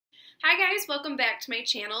Hi guys, welcome back to my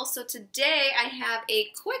channel. So today I have a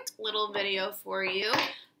quick little video for you.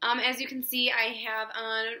 As you can see, I have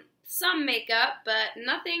on some makeup, but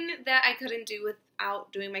nothing that I couldn't do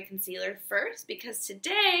without doing my concealer first, because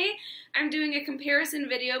today I'm doing a comparison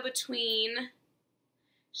video between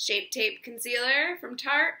Shape Tape Concealer from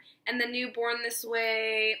Tarte and the new Born This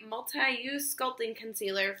Way Multi-Use Sculpting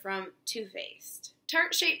Concealer from Too Faced.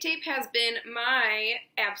 Tarte Shape Tape has been my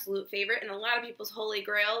absolute favorite and a lot of people's holy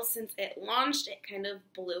grails since it launched. It kind of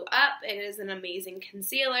blew up. It is an amazing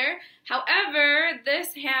concealer. However,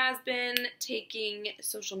 this has been taking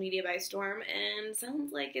social media by storm and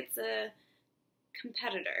sounds like it's a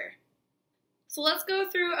competitor. So let's go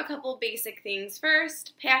through a couple basic things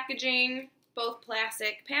first. Packaging, both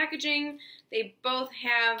plastic packaging. They both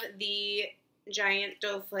have the giant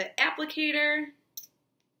doe foot applicator.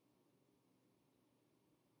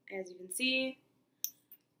 As you can see,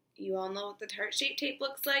 you all know what the Tarte Shape Tape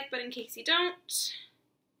looks like, but in case you don't,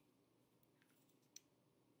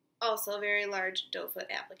 also a very large doe foot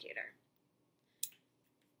applicator.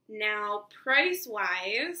 Now,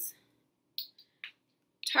 price-wise,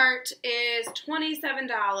 Tarte is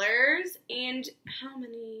 $27, and how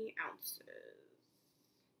many ounces?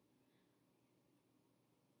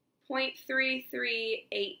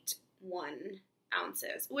 0.3381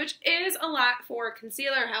 ounces, which is a lot for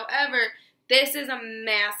concealer. However, this is a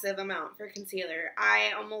massive amount for concealer.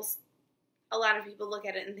 A lot of people look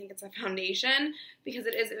at it and think it's a foundation because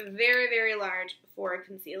it is very, very large for a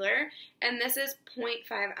concealer, and this is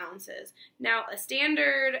 0.5 ounces. Now, a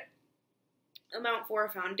standard amount for a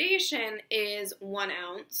foundation is 1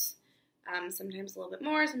 ounce. Sometimes a little bit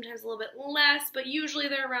more, sometimes a little bit less, but usually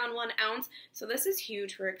they're around 1 ounce, so this is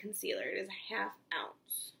huge for a concealer. It is a ½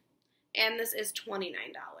 ounce. And this is $29.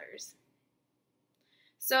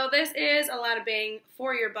 So this is a lot of bang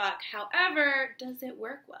for your buck. However, does it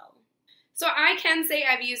work well? So I can say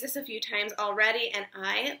I've used this a few times already, and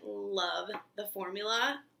I love the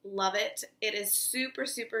formula. Love it. It is super,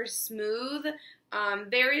 super smooth,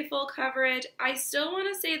 very full coverage. I still want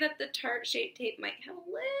to say that the Tarte Shape Tape might have a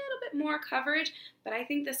little bit more coverage, but I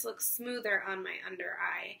think this looks smoother on my under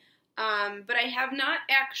eye. But I have not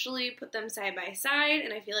actually put them side by side,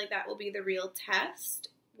 and I feel like that will be the real test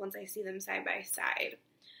once I see them side by side.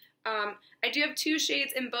 I do have 2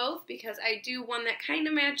 shades in both because I do one that kind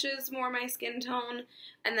of matches more my skin tone,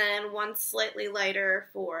 and then one slightly lighter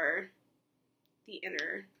for the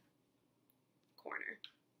inner corner.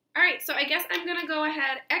 Alright, so I guess I'm going to go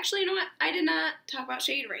ahead. Actually, you know what? I did not talk about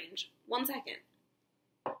shade range. 1 second.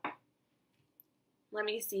 Let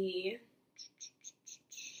me see.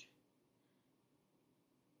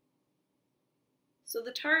 So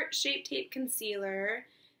the Tarte Shape Tape Concealer,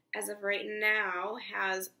 as of right now,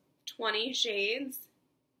 has 20 shades.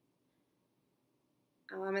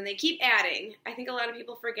 And they keep adding. I think a lot of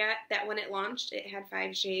people forget that when it launched, it had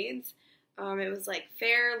 5 shades. It was like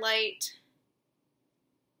fair, light,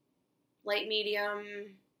 light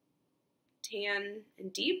medium, tan,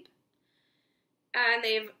 and deep. And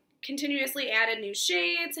they've continuously added new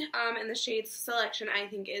shades, and the shade selection I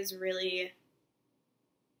think is really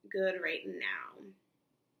good right now.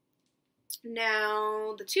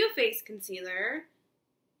 Now, the Too Faced Concealer.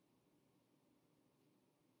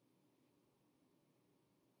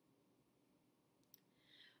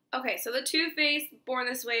 Okay, so the Too Faced Born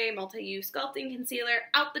This Way Multi-Use Sculpting Concealer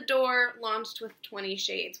out the door, launched with 20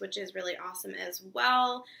 shades, which is really awesome as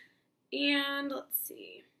well. And let's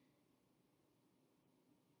see.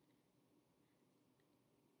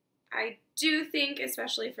 I do think,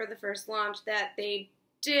 especially for the first launch, that they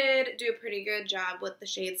did do a pretty good job with the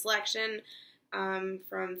shade selection,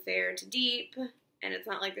 from fair to deep, and it's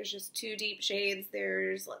not like there's just 2 deep shades.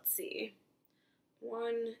 There's, let's see,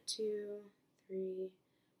 1, 2, 3,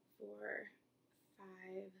 4,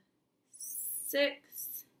 5,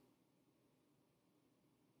 6,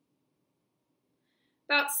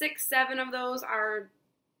 about 6, 7 of those are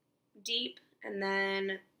deep, and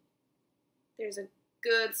then there's a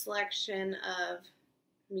good selection of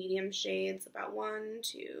medium shades, about 1,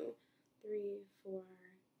 2, 3, 4,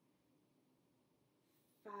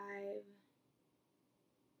 5,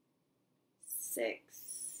 6,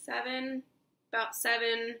 7, about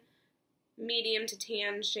 7 medium to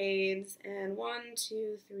tan shades, and 1,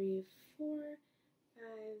 2, 3, 4, 5,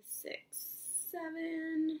 6,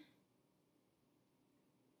 7,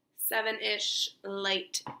 7-ish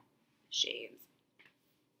light shades.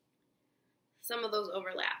 Some of those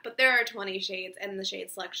overlap, but there are 20 shades, and the shade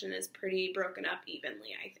selection is pretty broken up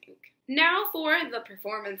evenly, I think. Now for the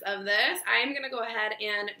performance of this, I'm going to go ahead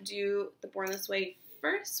and do the Born This Way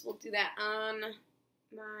first. We'll do that on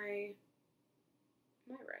my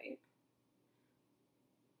right.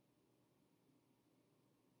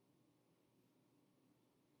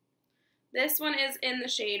 This one is in the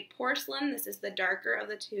shade Porcelain. This is the darker of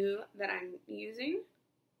the two that I'm using.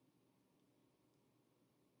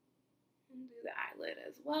 And do the eyelid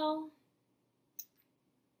as well.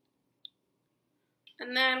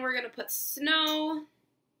 And then we're going to put Snow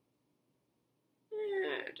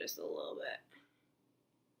just a little bit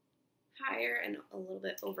higher and a little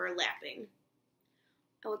bit overlapping.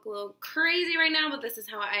 I look a little crazy right now, but this is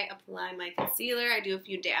how I apply my concealer. I do a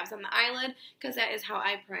few dabs on the eyelid because that is how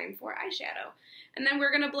I prime for eyeshadow. And then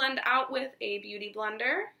we're going to blend out with a beauty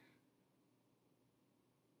blender.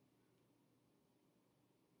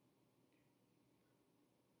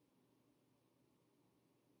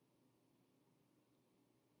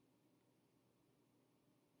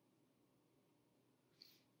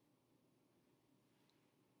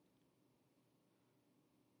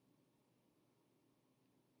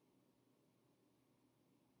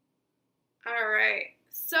 Alright,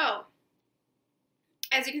 so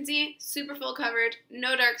as you can see, super full coverage,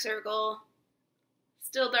 no dark circle,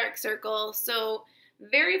 still dark circle, so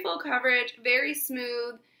very full coverage, very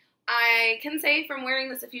smooth. I can say from wearing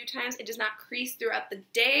this a few times, it does not crease throughout the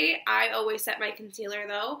day. I always set my concealer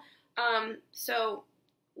though, so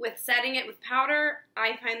with setting it with powder,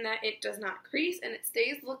 I find that it does not crease and it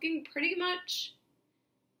stays looking pretty much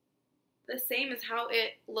the same as how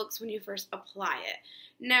it looks when you first apply it.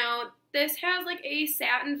 Now, this has like a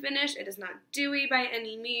satin finish. It is not dewy by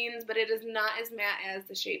any means, but it is not as matte as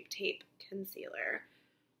the Shape Tape concealer,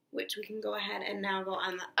 which we can go ahead and now go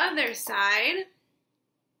on the other side.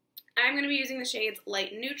 I'm going to be using the shades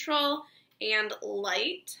Light Neutral and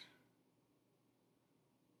Light.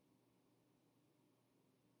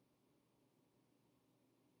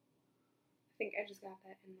 I think I just got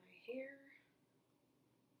that in my hair.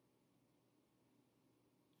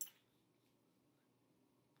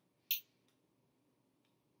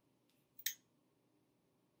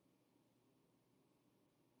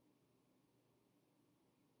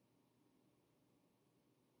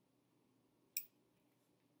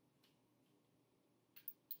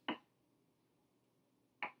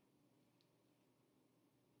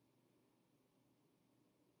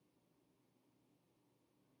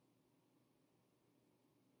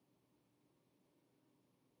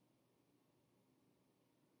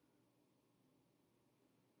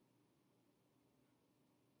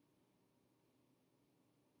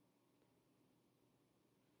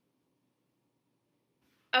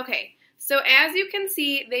 Okay, so as you can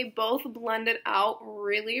see, they both blended out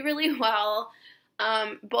really, really well.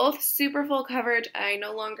 Both super full coverage. I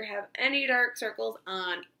no longer have any dark circles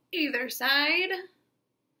on either side.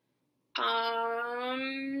 I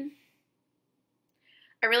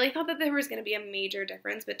really thought that there was going to be a major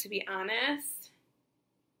difference, but to be honest,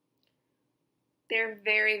 they're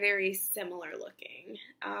very, very similar looking.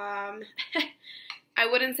 I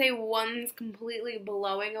wouldn't say one's completely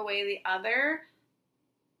blowing away the other.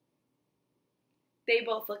 They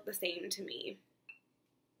both look the same to me.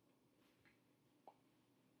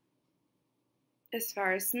 As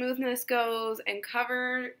far as smoothness goes and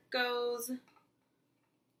cover goes,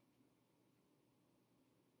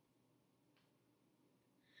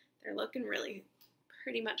 they're looking really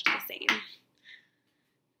pretty much the same.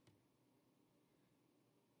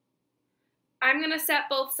 I'm going to set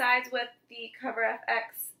both sides with the Cover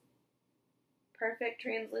FX Perfect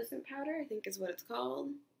Translucent Powder, I think is what it's called.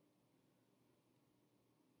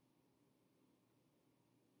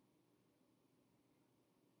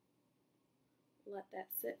 Let that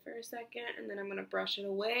sit for a second, and then I'm going to brush it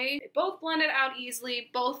away. They both blended out easily,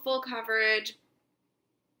 both full coverage.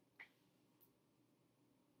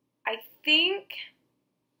 I think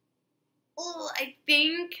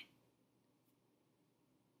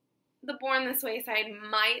the Born This Way side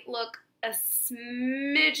might look a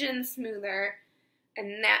smidgen smoother,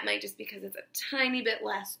 and that might just because it's a tiny bit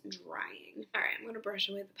less drying. Alright, I'm going to brush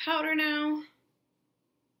away the powder now.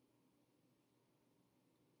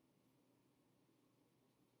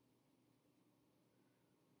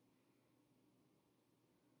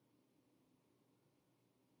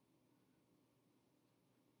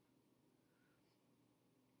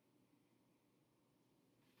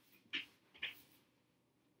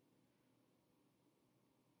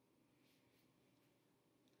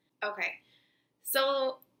 Okay,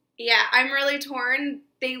 so yeah, I'm really torn.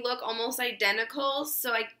 They look almost identical,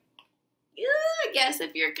 so I guess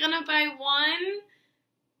if you're gonna buy one,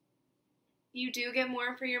 you do get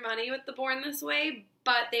more for your money with the Born This Way,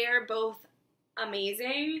 but they are both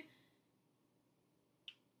amazing.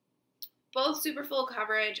 Both super full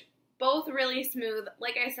coverage, both really smooth.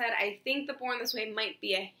 Like I said, I think the Born This Way might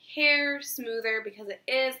be a hair smoother because it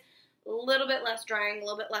is a little bit less drying, a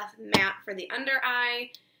little bit less matte for the under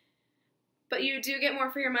eye. But you do get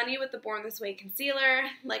more for your money with the Born This Way concealer.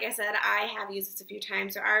 Like I said, I have used this a few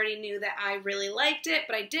times, so I already knew that I really liked it,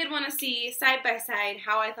 but I did want to see side by side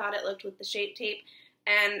how I thought it looked with the Shape Tape,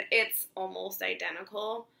 and it's almost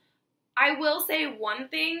identical. I will say one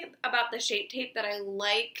thing about the Shape Tape that I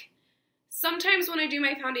like. Sometimes when I do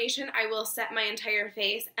my foundation, I will set my entire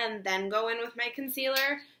face and then go in with my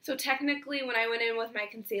concealer. So technically, when I went in with my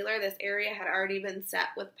concealer, this area had already been set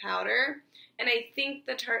with powder. And I think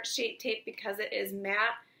the Tarte Shape Tape, because it is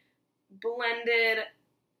matte, blended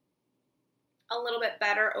a little bit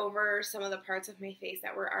better over some of the parts of my face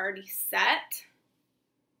that were already set.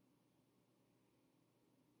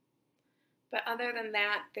 But other than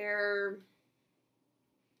that, they're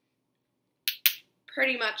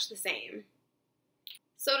pretty much the same.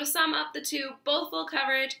 So to sum up the two, both full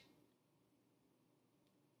coverage.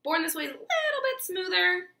 Born This Way is a little bit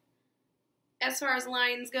smoother as far as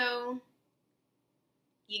lines go.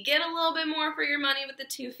 You get a little bit more for your money with the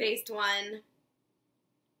Too Faced one.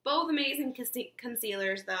 Both amazing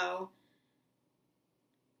concealers though.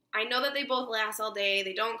 I know that they both last all day.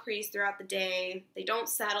 They don't crease throughout the day. They don't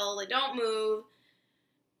settle. They don't move.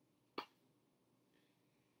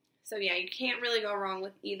 So yeah, you can't really go wrong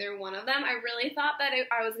with either one of them. I really thought that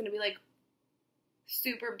I was going to be like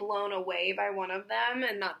super blown away by one of them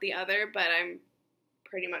and not the other, but I'm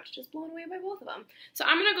pretty much just blown away by both of them. So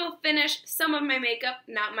I'm going to go finish some of my makeup,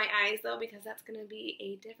 not my eyes though, because that's going to be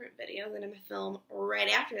a different video that I'm going to film right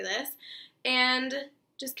after this, and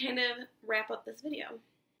just kind of wrap up this video.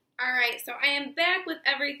 Alright, so I am back with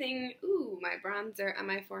everything. Ooh, my bronzer on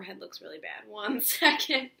my forehead looks really bad. One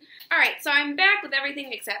second. Alright, so I'm back with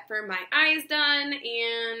everything except for my eyes done,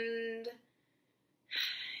 and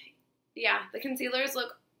yeah, the concealers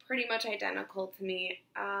look pretty much identical to me.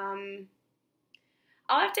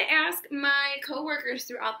 I'll have to ask my coworkers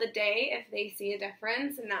throughout the day if they see a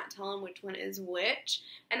difference and not tell them which one is which,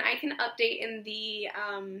 and I can update in the,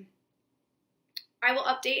 I will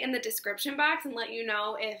update in the description box and let you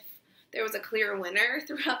know if there was a clear winner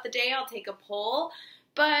throughout the day. I'll take a poll.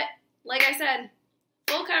 But like I said,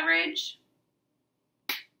 full coverage,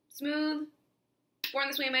 smooth. Born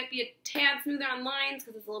This Way might be a tad smoother on lines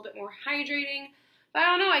because it's a little bit more hydrating. But I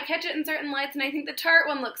don't know, I catch it in certain lights, and I think the Tarte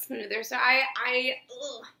one looks smoother. So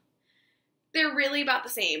ugh. They're really about the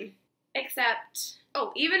same. Except,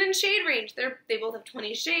 oh, even in shade range, they both have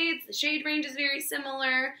 20 shades. The shade range is very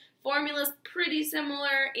similar. Formula's pretty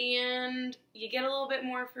similar, and you get a little bit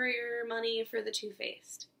more for your money for the Too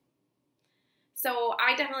Faced. So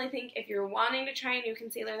I definitely think if you're wanting to try a new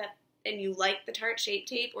concealer and you like the Tarte Shape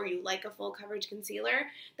Tape, or you like a full coverage concealer,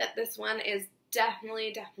 that this one is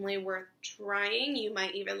definitely worth trying. You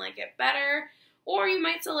might even like it better, or you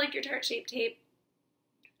might still like your Tarte Shape Tape.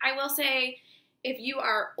 I will say, if you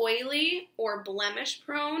are oily or blemish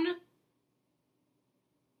prone,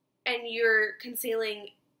 and you're concealing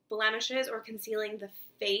blemishes or concealing the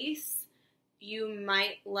face, you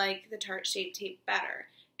might like the Tarte Shape Tape better.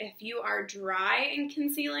 If you are dry and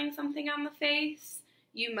concealing something on the face,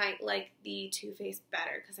 you might like the Too Faced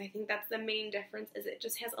better, because I think that's the main difference, is it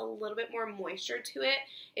just has a little bit more moisture to it.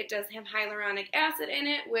 It does have hyaluronic acid in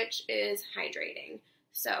it, which is hydrating.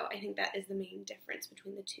 So I think that is the main difference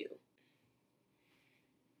between the two.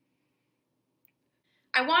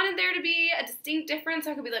 I wanted there to be a distinct difference,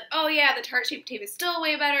 so I could be like, oh yeah, the Tarte Shape Tape is still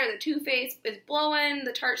way better, the Too Faced is blowing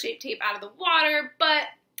the Tarte Shape Tape out of the water, but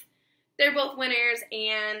they're both winners,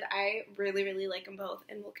 and I really like them both,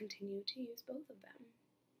 and will continue to use both of them.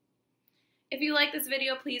 If you like this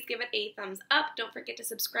video, please give it a thumbs up. Don't forget to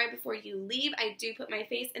subscribe before you leave. I do put my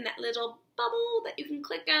face in that little bubble that you can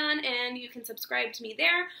click on, and you can subscribe to me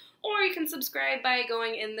there, or you can subscribe by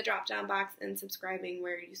going in the drop-down box and subscribing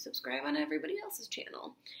where you subscribe on everybody else's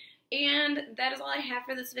channel. And that is all I have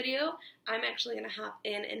for this video. I'm actually going to hop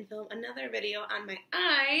in and film another video on my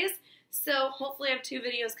eyes, so hopefully I have 2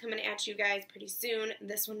 videos coming at you guys pretty soon.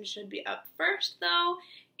 This one should be up first, though,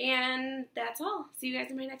 and that's all. See you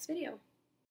guys in my next video.